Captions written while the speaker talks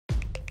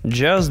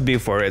Just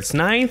before its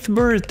 9th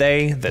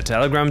birthday, the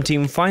Telegram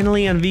team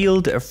finally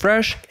unveiled a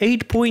fresh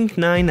 8.9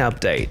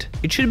 update.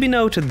 It should be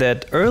noted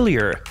that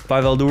earlier,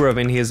 Pavel Durov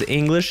in his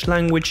English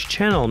language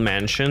channel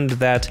mentioned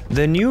that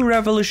the new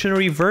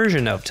revolutionary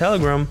version of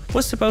Telegram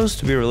was supposed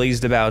to be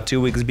released about 2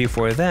 weeks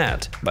before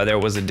that, but there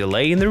was a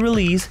delay in the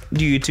release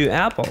due to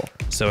Apple.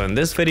 So in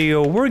this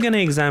video, we're gonna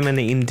examine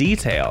in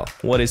detail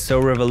what is so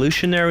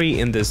revolutionary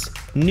in this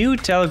new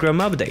Telegram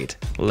update.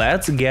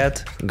 Let's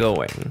get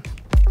going.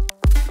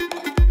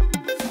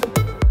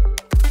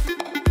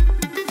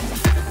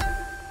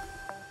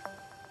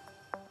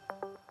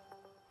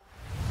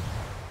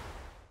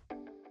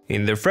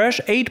 In the fresh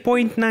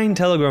 8.9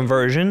 Telegram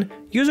version,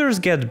 users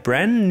get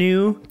brand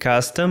new,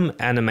 custom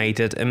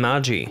animated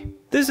emoji.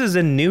 This is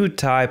a new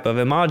type of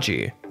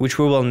emoji, which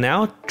we will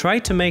now try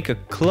to make a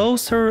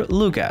closer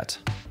look at.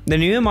 The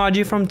new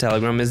emoji from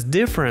Telegram is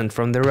different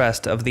from the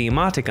rest of the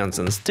emoticons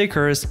and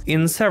stickers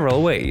in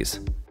several ways.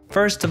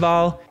 First of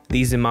all,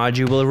 these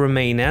emoji will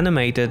remain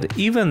animated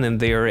even if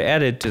they are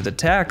added to the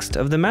text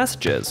of the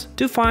messages.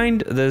 To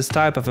find this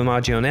type of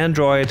emoji on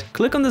Android,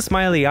 click on the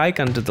smiley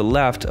icon to the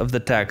left of the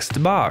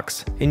text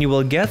box, and you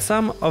will get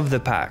some of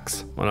the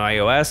packs. On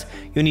iOS,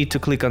 you need to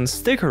click on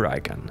sticker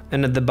icon,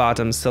 and at the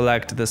bottom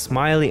select the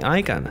smiley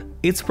icon.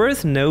 It's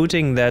worth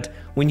noting that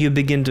when you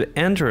begin to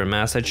enter a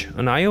message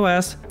on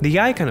iOS, the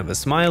icon of a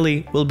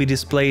smiley will be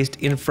displayed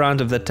in front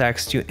of the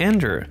text you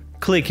enter.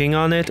 Clicking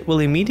on it will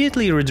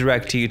immediately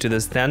redirect you to the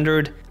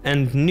standard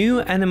and new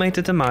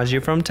animated emoji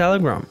from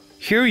Telegram.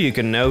 Here you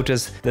can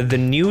notice that the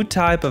new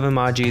type of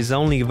emoji is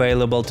only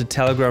available to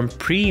Telegram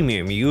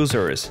Premium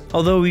users,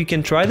 although you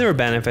can try their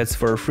benefits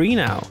for free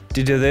now.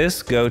 To do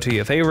this, go to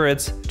your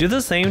favorites, do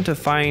the same to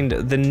find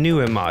the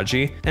new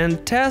emoji,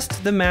 and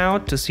test them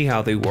out to see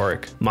how they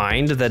work.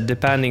 Mind that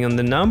depending on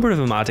the number of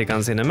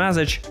emoticons in a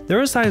message,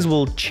 their size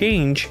will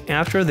change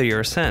after they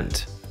are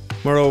sent.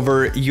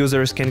 Moreover,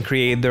 users can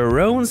create their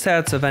own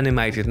sets of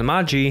animated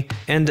emoji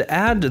and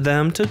add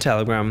them to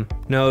Telegram.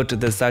 Note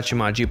that such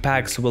emoji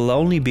packs will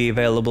only be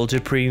available to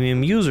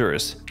premium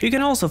users. You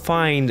can also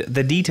find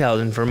the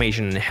detailed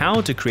information on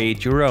how to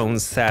create your own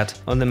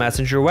set on the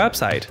Messenger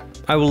website.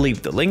 I will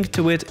leave the link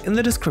to it in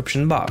the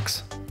description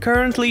box.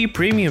 Currently,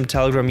 premium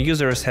Telegram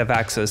users have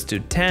access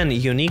to 10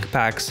 unique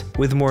packs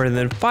with more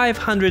than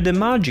 500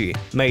 emoji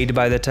made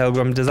by the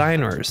Telegram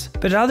designers.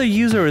 But other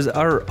users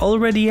are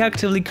already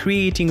actively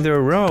creating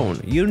their own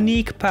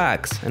unique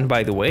packs, and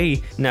by the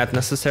way, not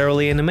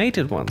necessarily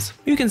animated ones.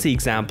 You can see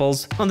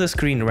examples on the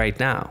screen right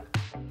now.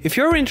 If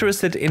you're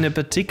interested in a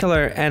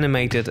particular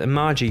animated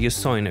emoji you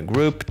saw in a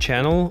group,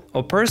 channel,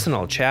 or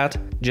personal chat,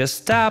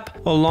 just tap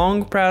or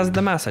long press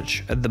the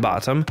message at the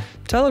bottom.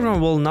 Telegram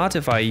will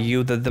notify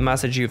you that the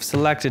message you've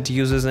selected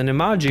uses an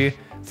emoji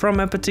from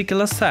a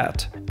particular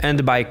set,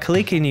 and by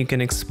clicking you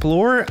can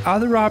explore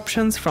other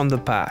options from the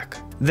pack.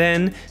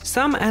 Then,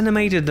 some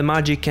animated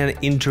emoji can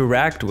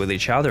interact with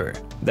each other.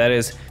 That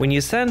is, when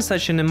you send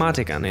such an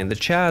emoticon in the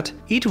chat,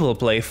 it will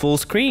play full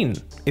screen.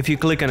 If you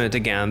click on it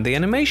again, the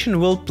animation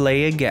will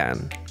play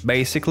again.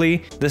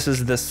 Basically, this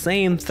is the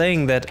same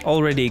thing that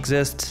already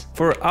exists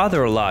for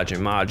other large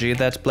emoji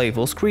that play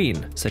full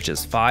screen, such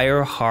as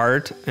fire,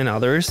 heart, and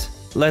others.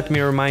 Let me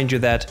remind you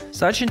that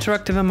such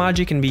interactive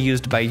emoji can be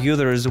used by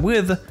users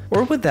with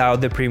or without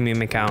the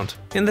premium account.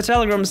 In the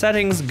Telegram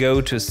settings, go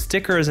to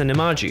Stickers and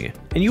Emoji,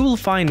 and you will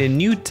find a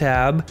new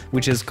tab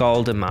which is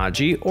called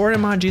Emoji or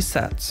Emoji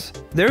Sets.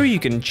 There you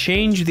can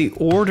change the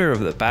order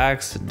of the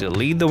packs,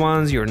 delete the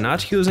ones you're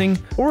not using,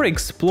 or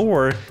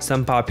explore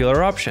some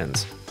popular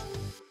options.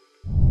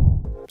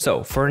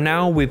 So, for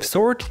now, we've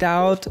sorted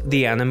out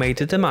the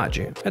animated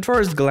emoji. At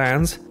first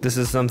glance, this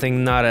is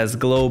something not as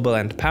global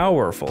and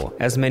powerful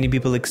as many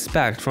people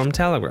expect from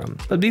Telegram.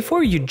 But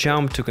before you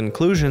jump to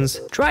conclusions,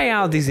 try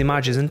out these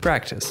emojis in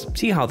practice.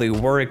 See how they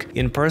work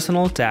in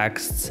personal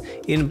texts,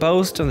 in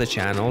posts on the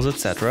channels,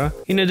 etc.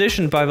 In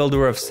addition, Pavel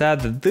Durov said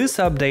that this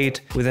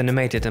update with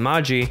animated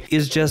emoji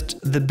is just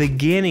the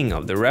beginning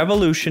of the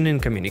revolution in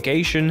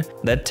communication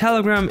that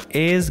Telegram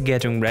is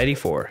getting ready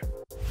for.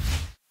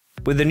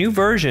 With the new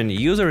version,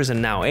 users are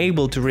now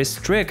able to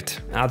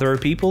restrict other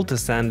people to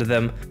send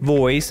them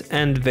voice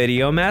and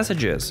video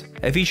messages,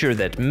 a feature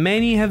that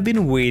many have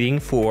been waiting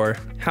for.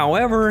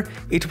 However,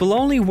 it will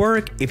only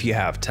work if you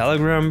have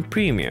Telegram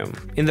Premium.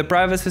 In the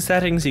privacy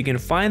settings, you can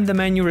find the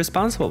menu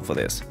responsible for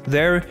this.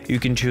 There, you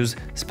can choose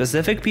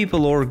specific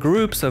people or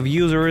groups of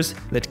users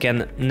that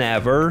can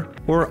never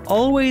or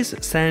always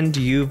send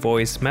you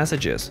voice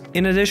messages.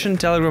 In addition,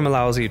 Telegram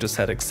allows you to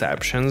set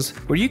exceptions,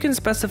 where you can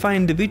specify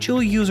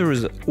individual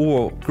users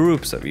or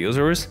groups of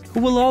users who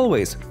will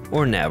always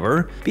or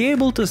never be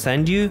able to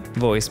send you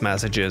voice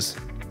messages.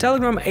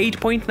 Telegram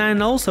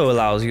 8.9 also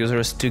allows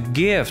users to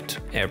gift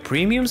a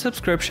premium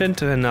subscription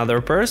to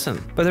another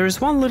person. But there is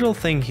one little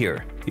thing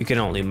here. You can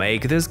only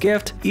make this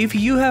gift if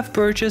you have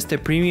purchased a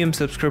premium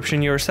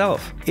subscription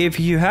yourself. If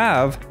you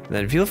have,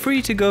 then feel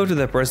free to go to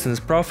the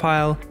person's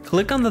profile,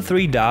 click on the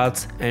 3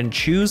 dots and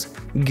choose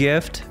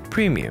Gift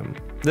Premium.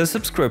 The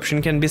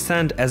subscription can be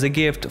sent as a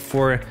gift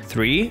for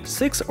 3,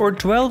 6 or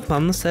 12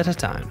 months at a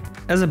time.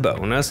 As a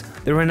bonus,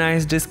 there are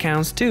nice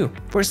discounts too.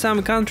 For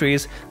some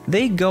countries,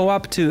 they go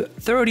up to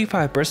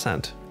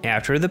 35%.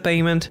 After the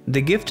payment, the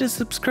gifted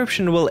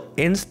subscription will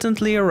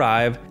instantly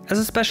arrive as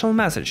a special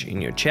message in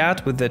your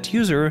chat with that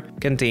user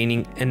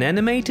containing an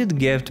animated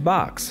gift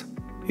box.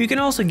 You can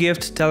also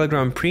gift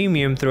Telegram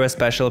Premium through a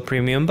special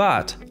premium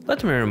bot.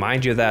 Let me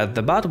remind you that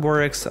the bot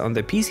works on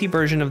the PC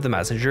version of the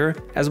Messenger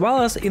as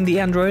well as in the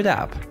Android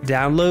app,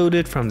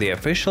 downloaded from the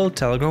official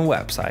Telegram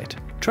website.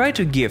 Try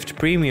to gift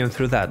Premium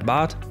through that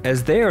bot,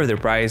 as there the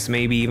price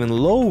may be even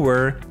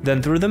lower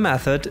than through the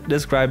method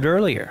described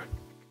earlier.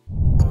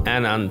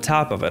 And on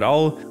top of it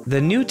all, the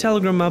new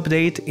Telegram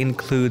update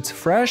includes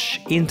fresh,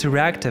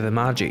 interactive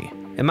emoji.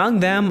 Among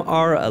them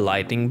are a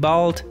lightning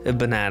bolt, a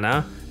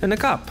banana, and a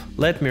cup.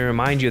 Let me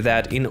remind you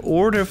that in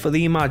order for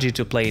the emoji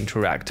to play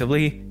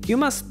interactively, you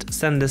must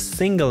send a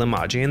single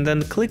emoji and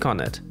then click on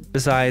it.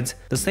 Besides,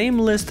 the same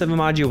list of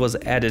emoji was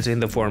added in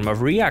the form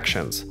of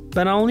reactions,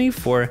 but only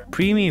for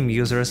premium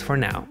users for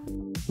now.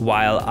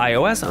 While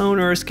iOS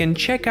owners can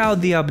check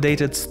out the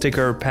updated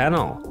sticker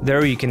panel.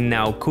 There you can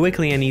now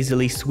quickly and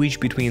easily switch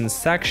between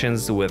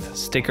sections with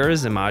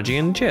stickers, emoji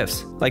and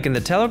GIFs, like in the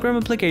Telegram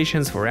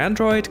applications for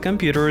Android,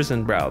 computers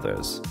and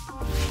browsers.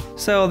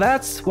 So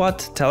that's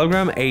what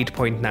Telegram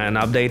 8.9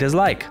 update is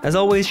like. As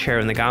always, share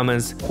in the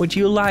comments what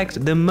you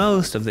liked the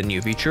most of the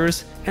new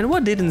features and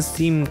what didn't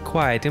seem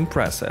quite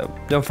impressive.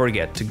 Don't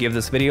forget to give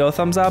this video a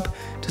thumbs up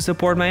to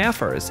support my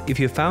efforts if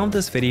you found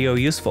this video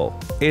useful.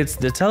 It's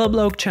the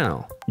Teleblog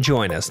channel.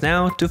 Join us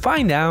now to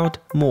find out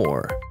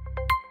more.